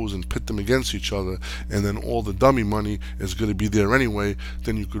pros and pit them against each other, and then all the dummy money is going to be there anyway,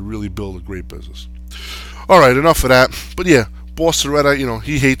 then you could really build a great business. All right, enough of that. But yeah, Boss Soretta,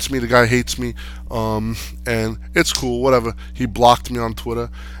 he hates me. The guy hates me, and it's cool. Whatever. He blocked me on Twitter,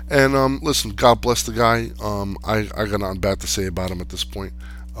 and listen, God bless the guy. I got nothing bad to say about him at this point.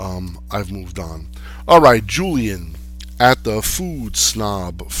 I've moved on. All right, Julian at the Food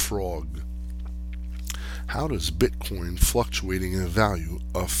Snob Frog. How does Bitcoin fluctuating in value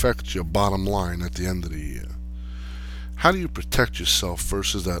affect your bottom line at the end of the year? How do you protect yourself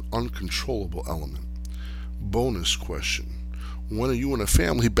versus that uncontrollable element? Bonus question. When are you and the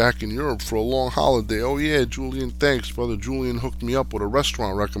family back in Europe for a long holiday? Oh yeah, Julian, thanks. Brother Julian hooked me up with a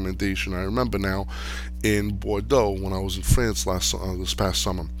restaurant recommendation, I remember now, in Bordeaux when I was in France this past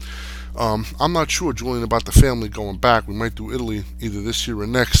summer. I'm not sure, Julian, about the family going back. We might do Italy either this year or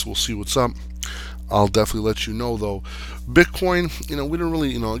next. We'll see what's up. I'll definitely let you know, though. Bitcoin, we don't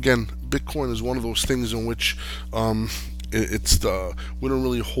really, again, Bitcoin is one of those things in which we don't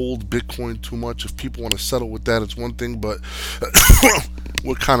really hold Bitcoin too much. If people want to settle with that, it's one thing, but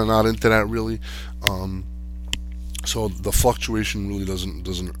we're kind of not into that really. So the fluctuation really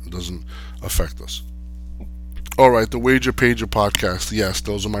doesn't affect us. All right, the Wager Pager podcast. Yes,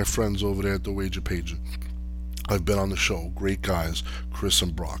 those are my friends over there at the Wager Pager. I've been on the show. Great guys, Chris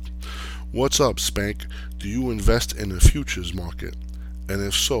and Brock. What's up, Spank? Do you invest in the futures market? And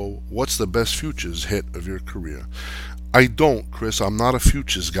if so, what's the best futures hit of your career? I don't, Chris. I'm not a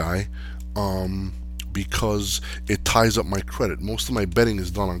futures guy because it ties up my credit. Most of my betting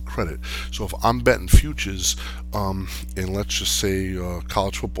is done on credit. So if I'm betting futures, and let's just say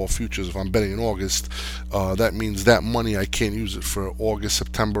college football futures, if I'm betting in August, that means that money I can't use it for August,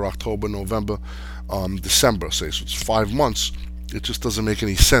 September, October, November, December, say. So it's 5 months. It just doesn't make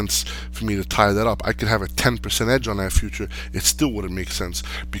any sense for me to tie that up. I could have a 10% edge on that future. It still wouldn't make sense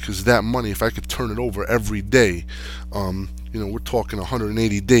because that money, if I could turn it over every day, we're talking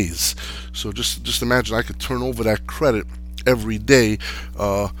 180 days. So just imagine I could turn over that credit every day.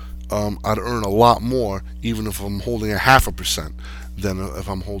 I'd earn a lot more even if I'm holding a 0.5% than if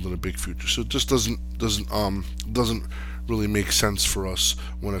I'm holding a big future. So it just doesn't really make sense for us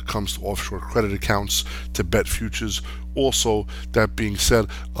when it comes to offshore credit accounts to bet futures. Also, that being said,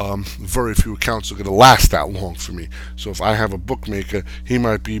 very few accounts are going to last that long for me. So if I have a bookmaker, he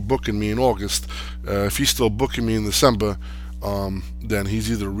might be booking me in August. If he's still booking me in December, then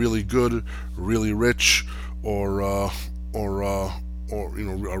he's either really good, really rich, or a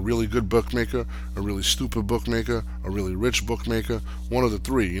really good bookmaker, a really stupid bookmaker, a really rich bookmaker. One of the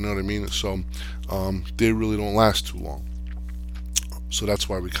three, you know what I mean? So they really don't last too long. So that's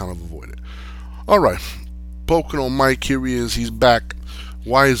why we kind of avoid it. All right. Pocono Mike, here he is. He's back.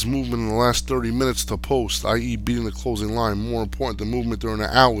 Why is movement in the last 30 minutes to post, i.e. beating the closing line, more important than movement during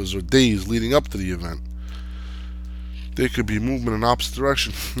the hours or days leading up to the event? There could be movement in opposite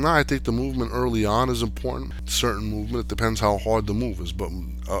direction. I think the movement early on is important. Certain movement, it depends how hard the move is. But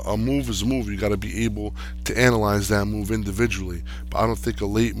a move is a move. You got to be able to analyze that move individually. But I don't think a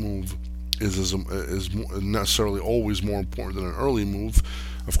late move is necessarily always more important than an early move.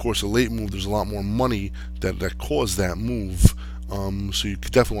 Of course, a late move, there's a lot more money that caused that move. So you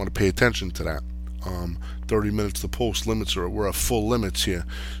definitely want to pay attention to that. 30 minutes to post limits, we're at full limits here.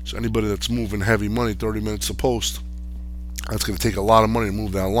 So anybody that's moving heavy money, 30 minutes to post, that's going to take a lot of money to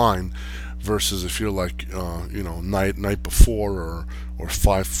move that line. Versus if you're like, night before or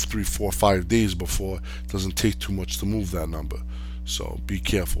 3, 4, 5 days before, it doesn't take too much to move that number. So be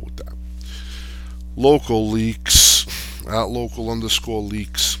careful with that. Local leaks, at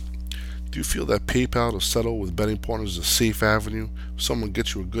local_leaks. Do you feel that PayPal to settle with betting partners is a safe avenue? If someone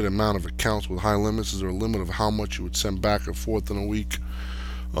gets you a good amount of accounts with high limits, is there a limit of how much you would send back and forth in a week?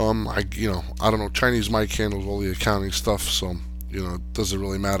 I don't know. Chinese Mike handles all the accounting stuff, so It doesn't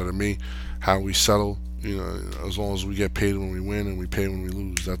really matter to me how we settle. As long as we get paid when we win and we pay when we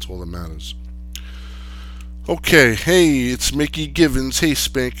lose, that's all that matters. Okay, hey, it's Mickey Givens. Hey,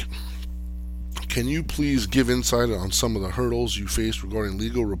 Spank. Can you please give insight on some of the hurdles you face regarding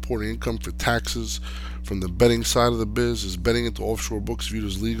legal reporting income for taxes from the betting side of the biz? Is betting into offshore books viewed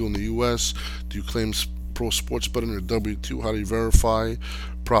as legal in the U.S.? Do you claim pro sports betting or W-2? How do you verify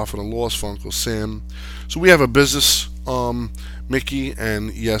profit and loss for Uncle Sam? So we have a business, Mickey,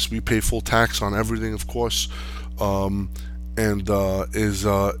 and yes, we pay full tax on everything, of course. And is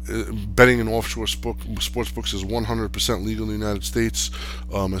betting in offshore sports books is 100% legal in the United States.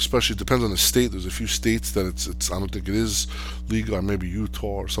 Especially, it depends on the state. There's a few states that it's I don't think it is legal, or maybe Utah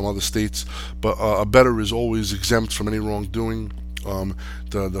or some other states. But a bettor is always exempt from any wrongdoing.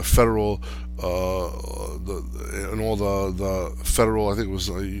 The federal and all the federal, I think it was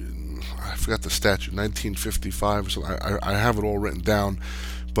I forgot the statute, 1955 or something. I have it all written down,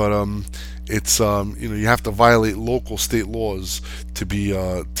 but it's you have to violate local state laws to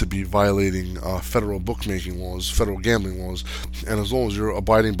be violating federal bookmaking laws, federal gambling laws, and as long as you're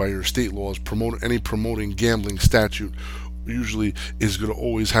abiding by your state laws, promoting gambling statute usually is going to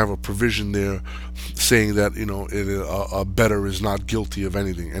always have a provision there saying that a bettor is not guilty of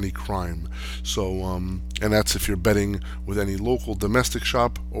anything, any crime. So and that's if you're betting with any local domestic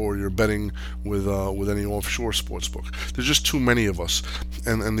shop or you're betting with any offshore sports book. There's just too many of us,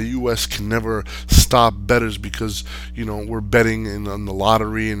 and the U.S. can never stop bettors because we're betting on the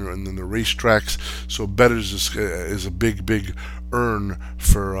lottery and in the racetracks. So bettors is a big earn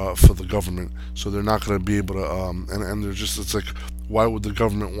for the government. So they're not going to be able to and they're just, it's like, why would the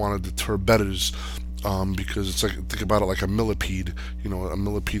government want to deter bettors? Because it's like, think about it like a millipede. A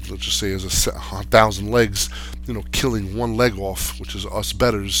millipede, let's just say, has 1,000 legs. Killing one leg off, which is us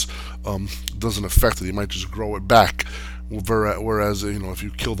bettors, doesn't affect it. You might just grow it back. Whereas if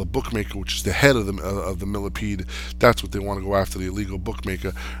you kill the bookmaker, which is the head of the millipede, that's what they want to go after, the illegal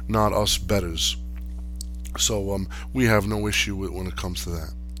bookmaker, not us bettors. So we have no issue with when it comes to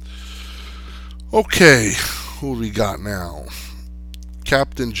that. Okay, who do we got now?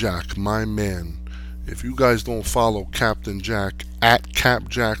 Captain Jack, my man. If you guys don't follow Captain Jack at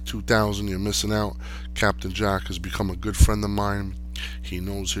CapJack2000, you're missing out. Captain Jack has become a good friend of mine. He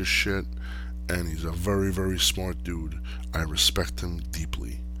knows his shit, and he's a very smart dude. I respect him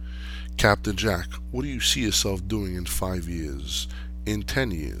deeply. Captain Jack, what do you see yourself doing in 5 years? In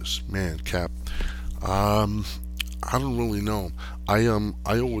 10 years? Man, Cap, I don't really know. I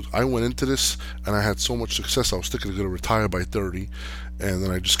went into this and I had so much success. I was thinking I'm gonna retire by 30, and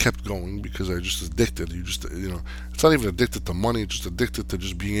then I just kept going because I just addicted. It's not even addicted to money. It's just addicted to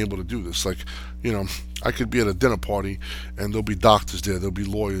just being able to do this. Like, I could be at a dinner party and there'll be doctors there, there'll be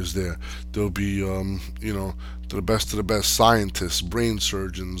lawyers there, there'll be to the best of the best scientists, brain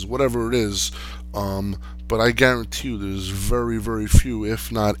surgeons, whatever it is. But I guarantee you there's very few,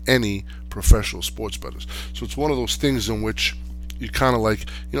 if not any, professional sports bettors. So it's one of those things in which you kind of like,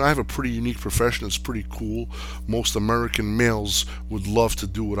 I have a pretty unique profession. It's pretty cool. Most American males would love to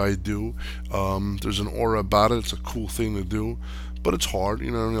do what I do. There's an aura about it. It's a cool thing to do, but it's hard.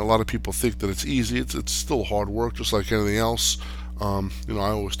 A lot of people think that it's easy. It's still hard work, just like anything else. I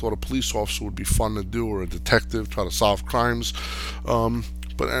always thought a police officer would be fun to do, or a detective, try to solve crimes.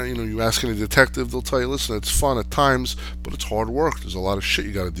 But you ask any detective, they'll tell you, listen, it's fun at times, but it's hard work. There's a lot of shit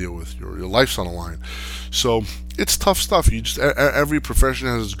you got to deal with. Your life's on the line. So it's tough stuff. Every profession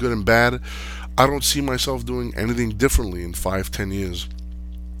has its good and bad. I don't see myself doing anything differently in 5-10 years.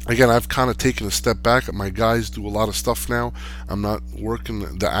 Again, I've kind of taken a step back. My guys do a lot of stuff now. I'm not working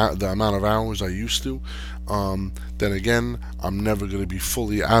the amount of hours I used to. Then again, I'm never going to be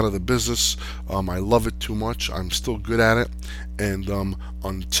fully out of the business. I love it too much. I'm still good at it, and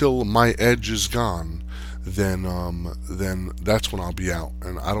until my edge is gone, then that's when I'll be out.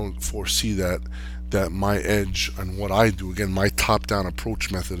 And I don't foresee that my edge and what I do, again, my top-down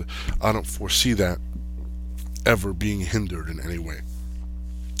approach method, I don't foresee that ever being hindered in any way.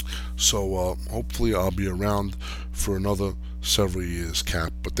 So hopefully I'll be around for another several years,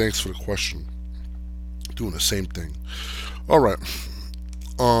 Cap. But thanks for the question. Doing the same thing. All right.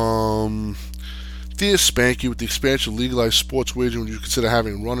 Dear Spanky, with the expansion of legalized sports wagering, would you consider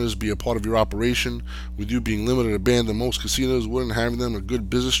having runners be a part of your operation? With you being limited to ban in most casinos, wouldn't having them a good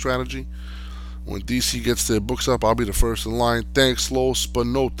business strategy? When DC gets their books up, I'll be the first in line. Thanks, Los, but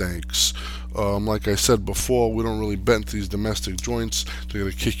no thanks. Like I said before, we don't really bet into these domestic joints. They're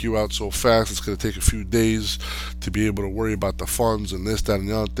going to kick you out so fast. It's going to take a few days to be able to worry about the funds and this, that, and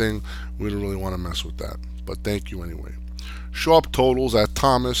the other thing. We don't really want to mess with that. But thank you anyway. Sharp totals at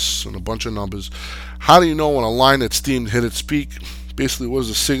Thomas and a bunch of numbers. How do you know when a line that's deemed hit its peak? Basically, what is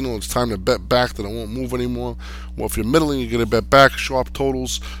the signal? It's time to bet back that it won't move anymore. Well, if you're middling, you're going to bet back. Sharp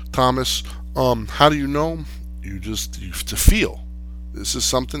totals, Thomas. How do you know? You have to feel. This is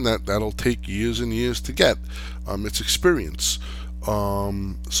something that'll take years and years to get. It's experience.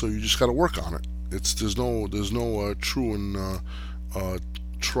 So you just got to work on it. There's no true and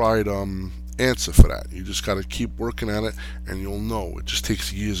tried answer for that. You just got to keep working at it, and you'll know. It just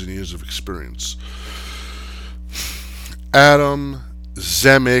takes years and years of experience. Adam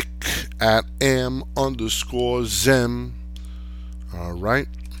Zemek at am_Zem. All right.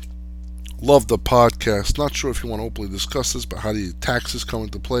 Love the podcast. Not sure if you want to openly discuss this, but how do your taxes come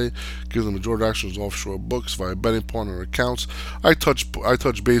into play? Give the majority of actions offshore books via betting partner accounts. I touch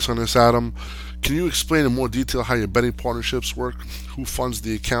base on this, Adam. Can you explain in more detail how your betting partnerships work? Who funds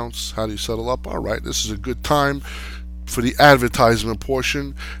the accounts? How do you settle up? All right, this is a good time for the advertisement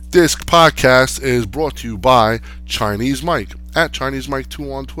portion. This podcast is brought to you by Chinese Mike at Chinese Mike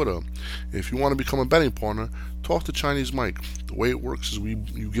 2 on Twitter. If you want to become a betting partner, talk to Chinese Mike. The way it works is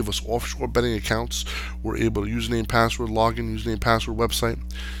you give us offshore betting accounts. We're able to username, password, login, username, password, website,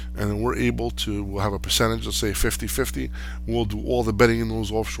 and then we'll have a percentage, let's say 50-50. We'll do all the betting in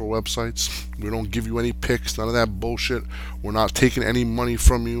those offshore websites. We don't give you any picks, none of that bullshit. We're not taking any money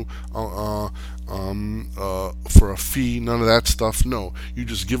from you for a fee, none of that stuff. No, you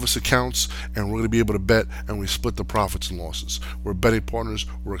just give us accounts, and we're going to be able to bet, and we split the profits and losses. We're betting partners.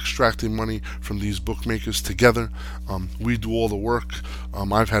 We're extracting money from these bookmakers together. We do all the work.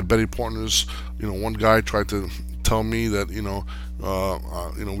 I've had betting partners. One guy tried to tell me that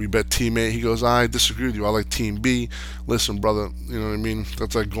we bet team A. He goes, I disagree with you. I like team B. Listen, brother, you know what I mean?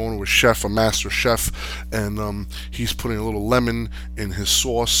 That's like going to a master chef, and he's putting a little lemon in his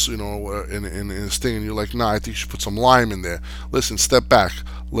sauce, in his thing, and you're like, nah, I think you should put some lime in there. Listen, step back.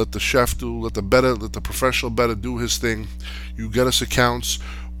 Let the professional bettor do his thing. You get us accounts.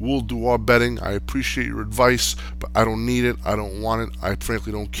 We'll do our betting. I appreciate your advice, but I don't need it. I don't want it. I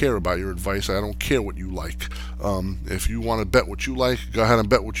frankly don't care about your advice. I don't care what you like. If you want to bet what you like, go ahead and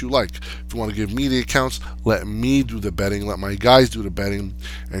bet what you like. If you want to give me the accounts, let me do the betting. Let my guys do the betting,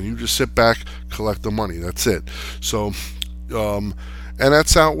 and you just sit back, collect the money. That's it. So, and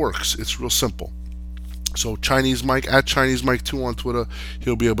that's how it works. It's real simple. So Chinese Mike at Chinese Mike 2 on Twitter.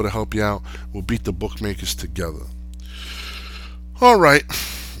 He'll be able to help you out. We'll beat the bookmakers together. All right.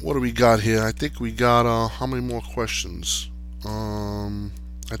 What do we got here? I think we got how many more questions? I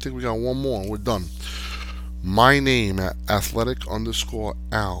think we got one more and we're done. My name at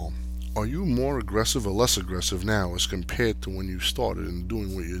athletic_Al. Are you more aggressive or less aggressive now as compared to when you started and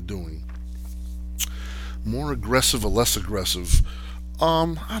doing what you're doing? More aggressive or less aggressive?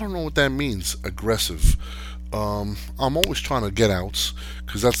 I don't know what that means, aggressive. I'm always trying to get outs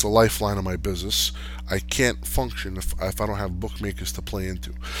because that's the lifeline of my business. I can't function if I don't have bookmakers to play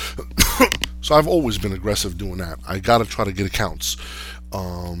into. So I've always been aggressive doing that. I got to try to get accounts.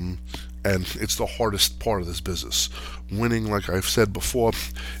 And it's the hardest part of this business. Winning, like I've said before,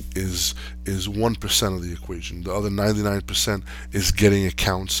 is 1% of the equation. The other 99% is getting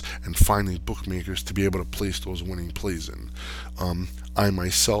accounts and finding bookmakers to be able to place those winning plays in. I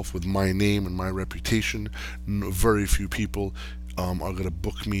myself, with my name and my reputation, very few people are going to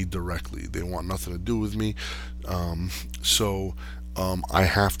book me directly. They want nothing to do with me. So I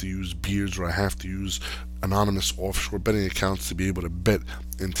have to use beards, or I have to use anonymous offshore betting accounts to be able to bet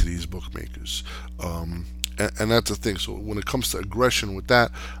into these bookmakers. And that's the thing. So when it comes to aggression with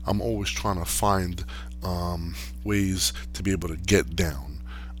that, I'm always trying to find ways to be able to get down.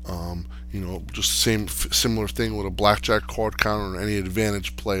 Just similar thing with a blackjack card counter or any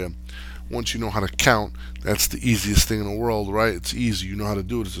advantage player. Once you know how to count, that's the easiest thing in the world, right? It's easy. You know how to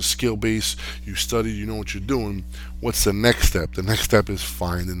do it. It's a skill base. You studied. You know what you're doing. What's the next step? The next step is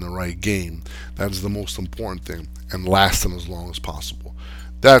finding the right game. That's the most important thing, and lasting as long as possible.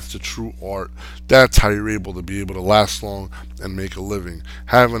 That's the true art. That's how you're able to last long and make a living.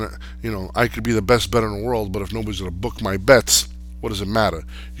 I could be the best bettor in the world, but if nobody's going to book my bets, what does it matter?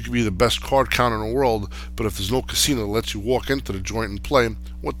 You could be the best card counter in the world, but if there's no casino that lets you walk into the joint and play,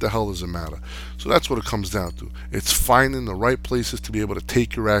 what the hell does it matter? So that's what it comes down to. It's finding the right places to be able to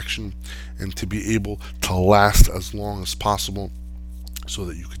take your action and to be able to last as long as possible so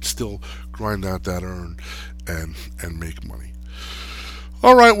that you could still grind out that earn and make money.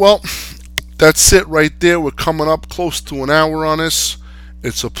 All right, well, that's it right there. We're coming up close to an hour on this.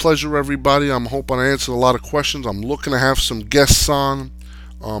 It's a pleasure, everybody. I'm hoping I answered a lot of questions. I'm looking to have some guests on.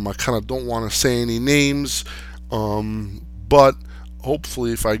 I kind of don't want to say any names, but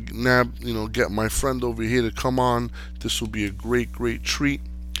hopefully, if I get my friend over here to come on, this will be a great treat.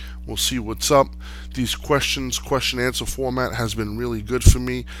 We'll see what's up. These question answer format has been really good for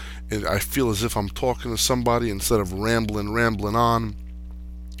me. And I feel as if I'm talking to somebody instead of rambling on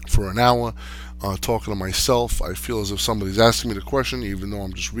for an hour, talking to myself. I feel as if somebody's asking me the question, even though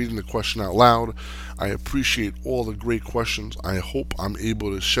I'm just reading the question out loud. I appreciate all the great questions. I hope I'm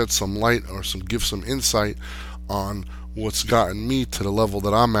able to shed some light or give some insight on what's gotten me to the level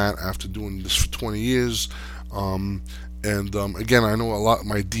that I'm at after doing this for 20 years. Again, I know a lot of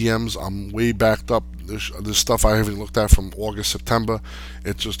my DMs, I'm way backed up. There's stuff I haven't looked at from August, September.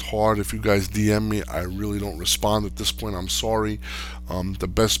 It's just hard. If you guys DM me, I really don't respond at this point. I'm sorry. The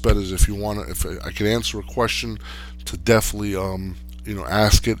best bet is if you want to, if I can answer a question, to definitely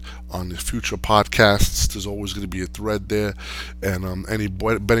ask it on the future podcasts. There's always going to be a thread there. And any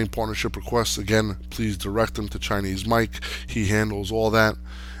betting partnership requests, again, please direct them to Chinese Mike. He handles all that.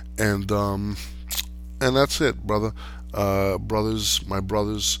 And that's it, brother. My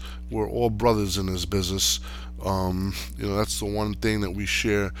brothers, we're all brothers in this business. That's the one thing that we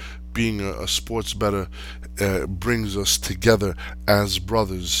share. Being a sports bettor brings us together as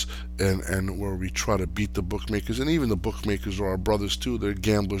brothers, and where we try to beat the bookmakers, and even the bookmakers are our brothers too. They're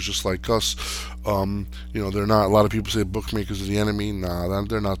gamblers just like us. They're not. A lot of people say bookmakers are the enemy. Nah,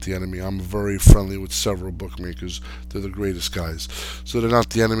 they're not the enemy. I'm very friendly with several bookmakers. They're the greatest guys. So they're not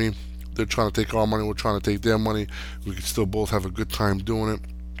the enemy. They're trying to take our money. We're trying to take their money. We can still both have a good time doing it.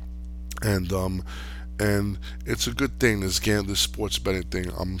 And it's a good thing, this sports betting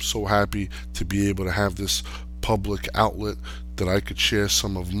thing. I'm so happy to be able to have this public outlet that I could share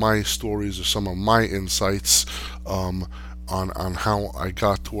some of my stories or some of my insights on how I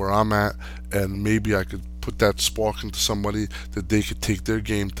got to where I'm at, and maybe I could put that spark into somebody that they could take their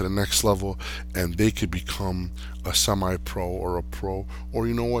game to the next level, and they could become a semi-pro or a pro, or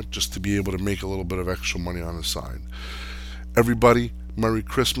you know what, just to be able to make a little bit of extra money on the side. Everybody, Merry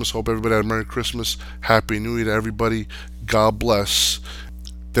Christmas. Hope everybody had a Merry Christmas. Happy New Year to everybody. God bless.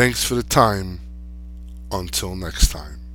 Thanks for the time. Until next time.